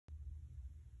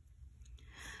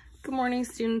Good morning,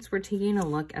 students. We're taking a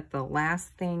look at the last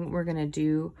thing we're going to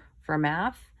do for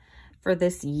math for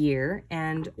this year,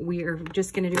 and we are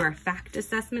just going to do our fact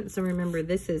assessment. So remember,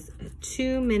 this is a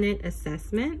 2-minute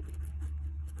assessment.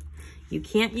 You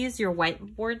can't use your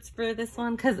whiteboards for this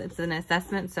one because it's an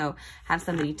assessment, so have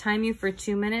somebody time you for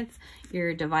 2 minutes.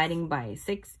 You're dividing by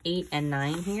 6, 8, and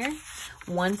 9 here.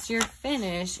 Once you're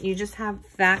finished, you just have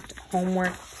fact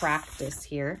homework practice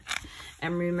here.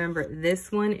 And remember,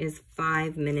 this one is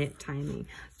 5-minute timing.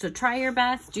 So try your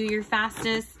best, do your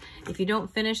fastest. If you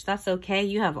don't finish, that's okay.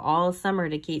 You have all summer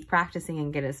to keep practicing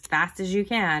and get as fast as you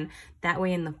can. That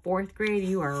way in the 4th grade,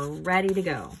 you are ready to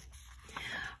go.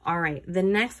 All right, the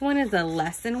next one is a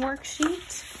lesson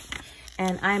worksheet.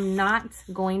 And I'm not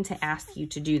going to ask you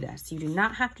to do this. You do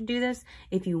not have to do this.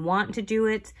 If you want to do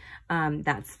it,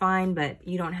 that's fine, but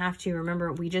you don't have to.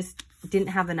 Remember, we just didn't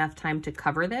have enough time to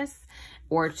cover this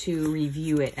or to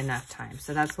review it enough time.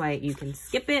 So that's why you can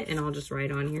skip it, and I'll just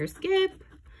write on here, skip.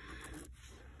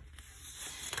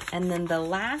 And then the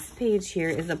last page here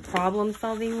is a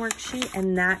problem-solving worksheet,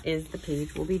 and that is the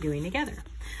page we'll be doing together.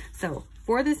 So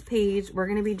for this page, we're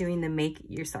gonna be doing the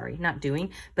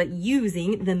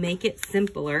using the Make It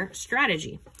Simpler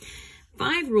strategy.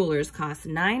 5 rulers cost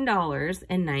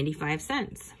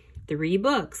 $9.95. 3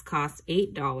 books cost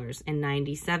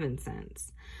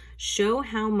 $8.97. Show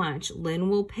how much Lynn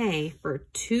will pay for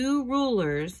 2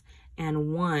 rulers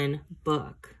and 1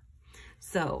 book.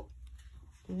 So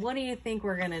what do you think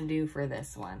we're gonna do for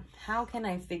this one? How can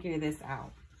I figure this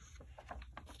out?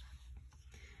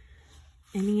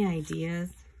 Any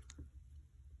ideas?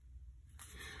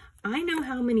 I know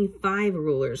how many 5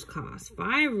 rulers cost.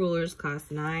 5 rulers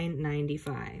cost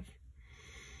 $9.95.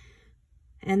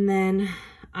 And then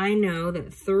I know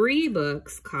that 3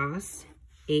 books cost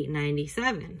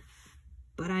 $8.97.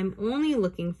 But I'm only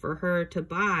looking for her to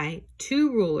buy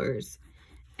 2 rulers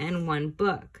and 1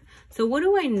 book. So what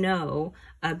do I know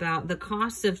about the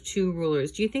cost of 2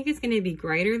 rulers? Do you think it's going to be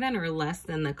greater than or less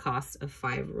than the cost of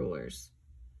 5 rulers?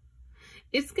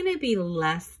 It's going to be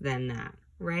less than that,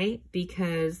 right?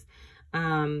 Because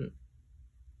I'm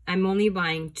only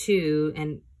buying 2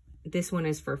 and this one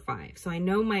is for 5. So I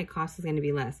know my cost is going to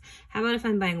be less. How about if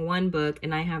I'm buying 1 book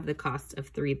and I have the cost of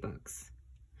 3 books?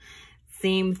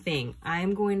 Same thing.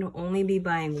 I'm going to only be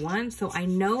buying 1. So I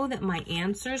know that my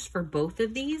answers for both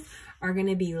of these are going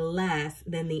to be less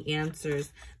than the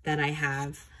answers that I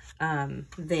have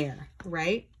there,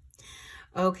 right?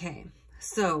 Okay.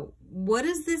 So what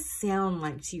does this sound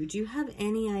like to you? Do you have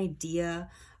any idea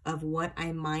of what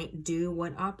I might do,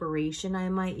 what operation I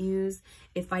might use?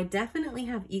 If I definitely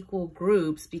have equal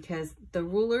groups, because the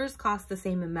rulers cost the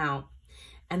same amount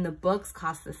and the books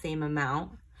cost the same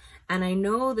amount, and I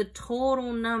know the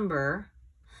total number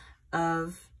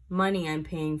of money I'm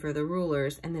paying for the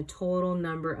rulers and the total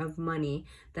number of money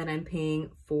that I'm paying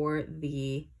for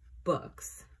the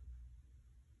books,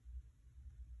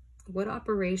 what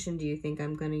operation do you think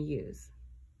I'm going to use?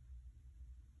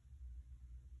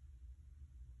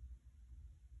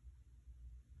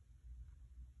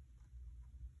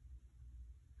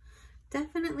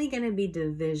 Definitely going to be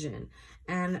division.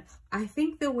 And I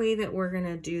think the way that we're going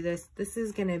to do this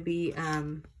is going to be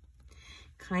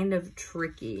kind of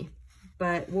tricky.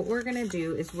 But what we're going to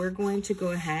do is we're going to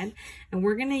go ahead and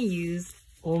we're going to use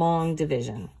long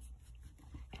division.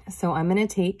 So I'm going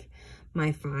to take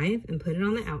my 5 and put it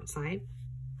on the outside.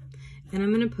 And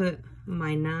I'm going to put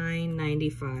my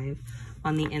 $9.95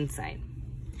 on the inside.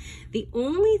 The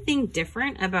only thing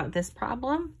different about this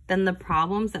problem than the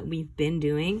problems that we've been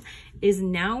doing is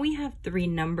now we have 3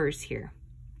 numbers here,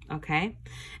 okay?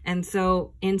 And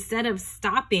so instead of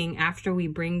stopping after we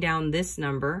bring down this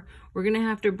number, we're gonna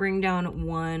have to bring down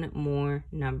 1 more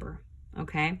number,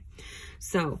 okay?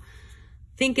 So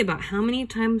think about how many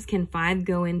times can 5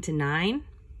 go into 9?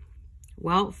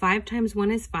 Well, 5 times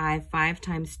 1 is 5, 5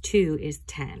 times 2 is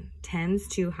 10. 10's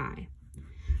too high.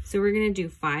 So we're going to do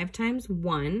 5 times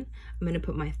 1. I'm going to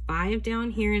put my 5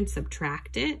 down here and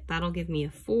subtract it. That'll give me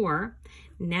a 4.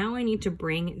 Now I need to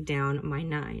bring down my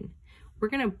 9. We're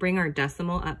going to bring our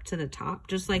decimal up to the top,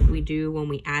 just like we do when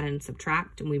we add and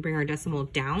subtract and we bring our decimal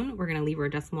down. We're going to leave our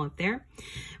decimal up there.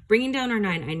 Bringing down our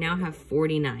 9, I now have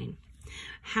 49.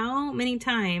 How many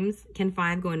times can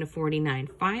 5 go into 49?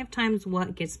 5 times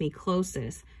what gets me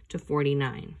closest to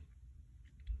 49?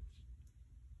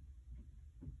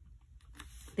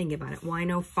 Think about it. Well, I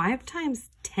know 5 times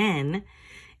 10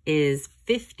 is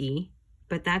 50,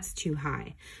 but that's too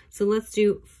high. So let's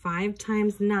do 5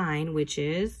 times 9, which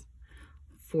is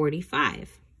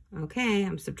 45. Okay,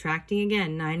 I'm subtracting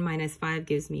again. 9 minus 5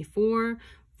 gives me 4.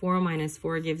 4 minus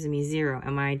 4 gives me 0.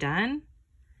 Am I done?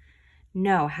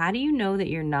 No, how do you know that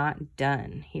you're not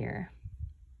done here?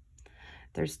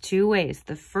 There's two ways.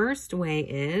 The first way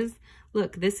is,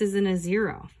 look, this isn't a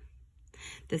 0.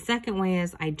 The second way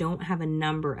is I don't have a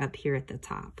number up here at the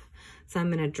top. So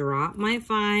I'm going to drop my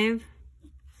 5.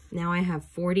 Now I have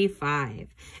 45.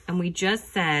 And we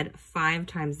just said 5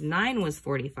 times 9 was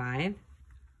 45.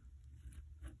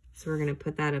 So we're going to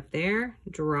put that up there,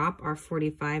 drop our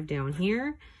 45 down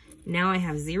here. Now I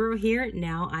have 0 here.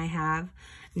 Now I have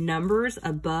numbers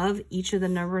above each of the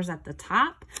numbers at the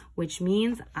top, which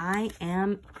means I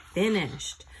am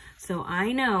finished. So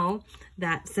I know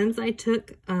that since I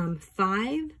took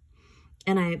 5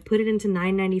 and I put it into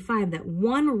 9.95, that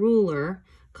one ruler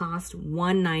cost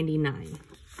 $1.99.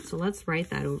 So let's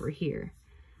write that over here.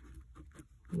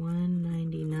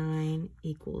 1.99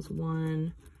 equals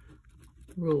 1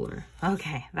 ruler.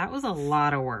 Okay, that was a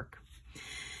lot of work.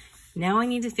 Now I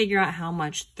need to figure out how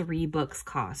much 3 books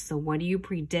cost. So what do you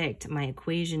predict my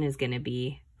equation is going to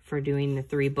be for doing the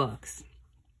 3 books?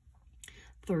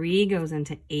 3 goes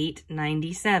into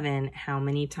 897 how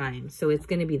many times? So it's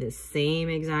going to be the same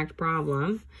exact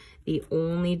problem. The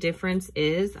only difference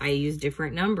is I use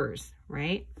different numbers,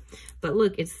 right? But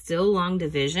look, it's still long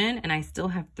division and I still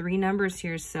have 3 numbers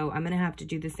here. So I'm going to have to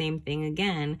do the same thing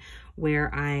again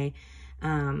where I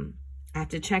have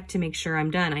to check to make sure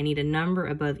I'm done. I need a number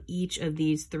above each of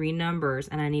these 3 numbers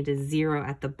and I need a 0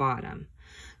 at the bottom.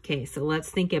 Okay, so let's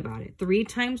think about it. 3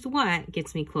 times what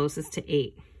gets me closest to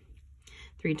 8?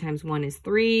 3 times 1 is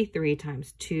 3, 3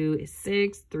 times 2 is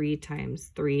 6, 3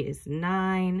 times 3 is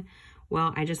 9.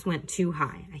 Well, I just went too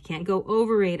high. I can't go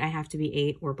over 8, I have to be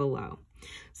 8 or below.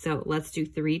 So let's do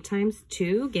 3 times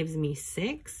 2 gives me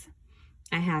 6.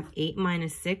 I have 8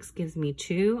 minus 6 gives me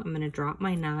 2. I'm going to drop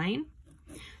my 9.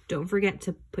 Don't forget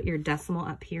to put your decimal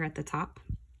up here at the top.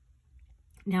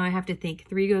 Now I have to think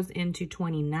 3 goes into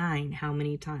 29 how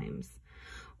many times?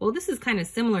 Well, this is kind of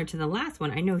similar to the last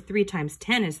one. I know 3 times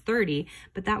 10 is 30,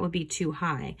 but that would be too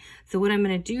high. So what I'm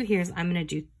going to do here is I'm going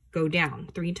to go down.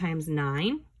 3 times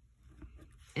 9,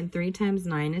 and 3 times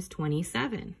 9 is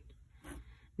 27.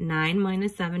 9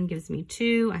 minus 7 gives me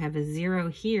 2. I have a 0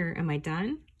 here. Am I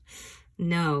done?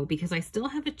 No, because I still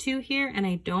have a 2 here, and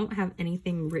I don't have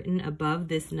anything written above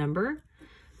this number.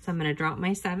 So I'm going to drop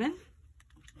my 7.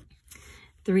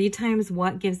 3 times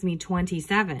what gives me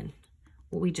 27?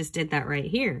 Well, we just did that right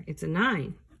here. It's a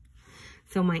 9.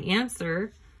 So my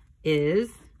answer is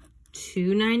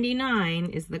 $2.99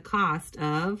 is the cost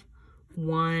of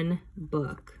 1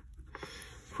 book.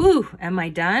 Whew, am I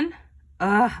done?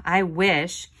 I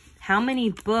wish. How many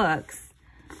books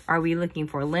are we looking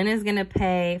for? Lynn is going to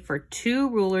pay for 2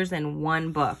 rulers and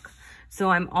 1 book. So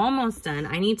I'm almost done.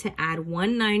 I need to add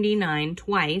 $1.99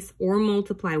 twice or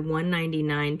multiply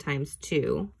 $1.99 times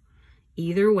 2.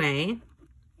 Either way.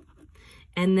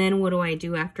 And then what do I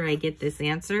do after I get this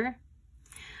answer?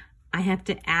 I have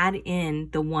to add in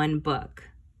the 1 book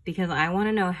because I want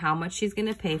to know how much she's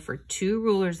going to pay for 2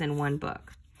 rulers and 1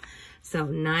 book. So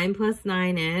 9 plus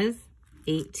 9 is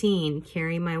 18.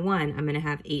 Carry my 1. I'm going to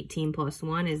have 18 plus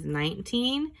 1 is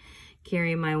 19.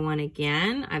 Carry my 1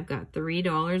 again. I've got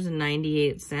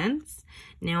 $3.98.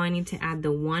 Now I need to add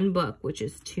the 1 book, which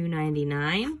is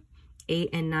 $2.99. 8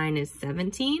 and 9 is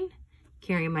 17.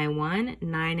 Carry my 1.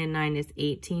 9 and 9 is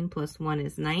 18 plus 1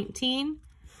 is 19.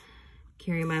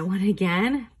 Carry my 1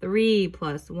 again. 3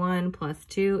 plus 1 plus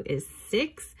 2 is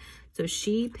 6. So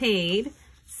she paid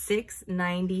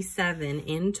 $6.97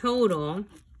 in total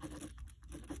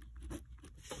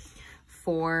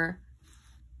for,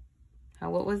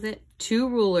 what was it? 2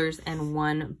 rulers and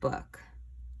 1 book.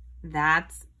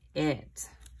 That's it.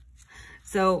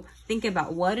 So think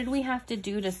about, what did we have to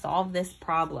do to solve this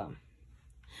problem?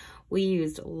 We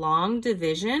used long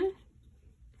division,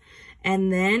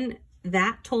 and then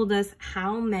that told us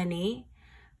how many,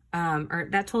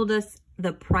 that told us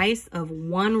the price of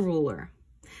 1 ruler.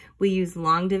 We used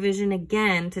long division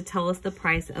again to tell us the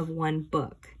price of 1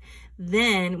 book.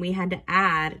 Then we had to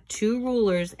add 2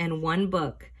 rulers and 1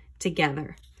 book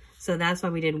together. So that's why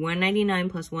we did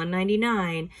 $1.99 plus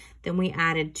 $1.99. Then we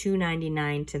added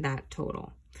 $2.99 to that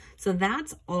total. So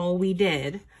that's all we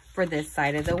did for this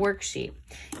side of the worksheet.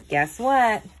 Guess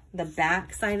what? The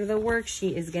back side of the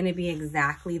worksheet is going to be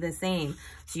exactly the same.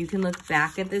 So you can look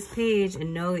back at this page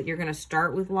and know that you're going to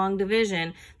start with long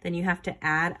division. Then you have to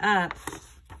add up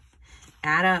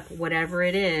whatever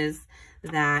it is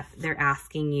that they're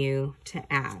asking you to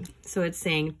add. So it's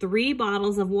saying 3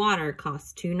 bottles of water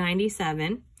cost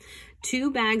 $2.97.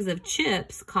 2 bags of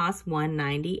chips cost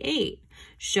 $1.98.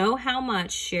 Show how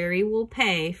much Sherry will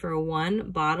pay for 1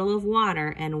 bottle of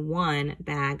water and 1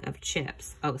 bag of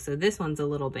chips. Oh, so this one's a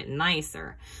little bit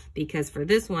nicer because for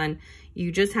this one,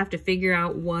 you just have to figure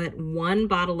out what 1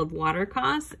 bottle of water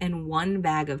costs and 1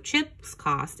 bag of chips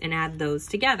cost and add those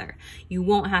together. You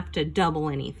won't have to double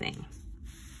anything.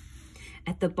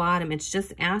 At the bottom, it's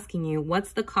just asking you,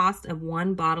 what's the cost of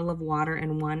 1 bottle of water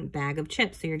and 1 bag of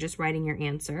chips? So you're just writing your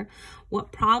answer.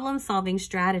 What problem-solving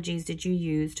strategies did you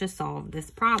use to solve this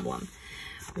problem?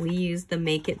 We used the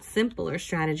make it simpler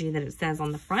strategy that it says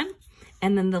on the front.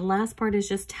 And then the last part is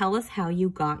just tell us how you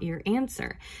got your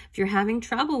answer. If you're having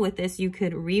trouble with this, you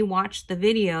could re-watch the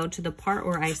video to the part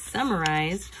where I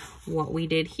summarized what we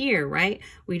did here, right?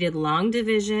 We did long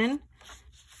division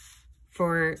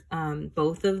for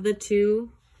both of the 2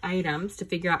 items to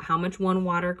figure out how much 1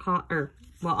 water cost, or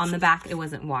well, on the back it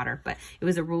wasn't water, but it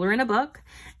was a ruler and a book.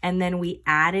 And then we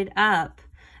added up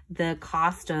the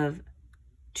cost of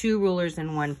 2 rulers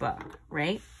and 1 book,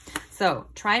 right? So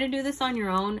try to do this on your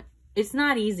own. It's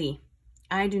not easy.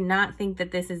 I do not think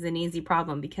that this is an easy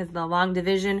problem because the long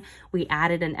division, we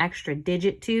added an extra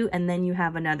digit to, and then you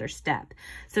have another step.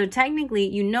 So technically,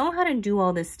 you know how to do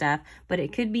all this stuff, but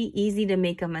it could be easy to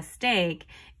make a mistake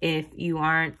if you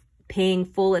aren't paying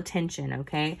full attention,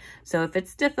 okay? So if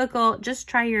it's difficult, just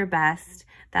try your best.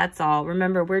 That's all.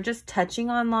 Remember, we're just touching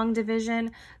on long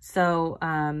division, so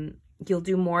you'll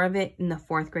do more of it in the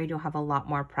 4th grade. You'll have a lot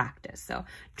more practice. So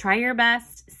try your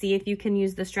best. See if you can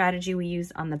use the strategy we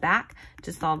used on the back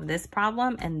to solve this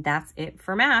problem. And that's it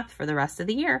for math for the rest of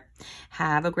the year.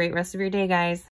 Have a great rest of your day, guys.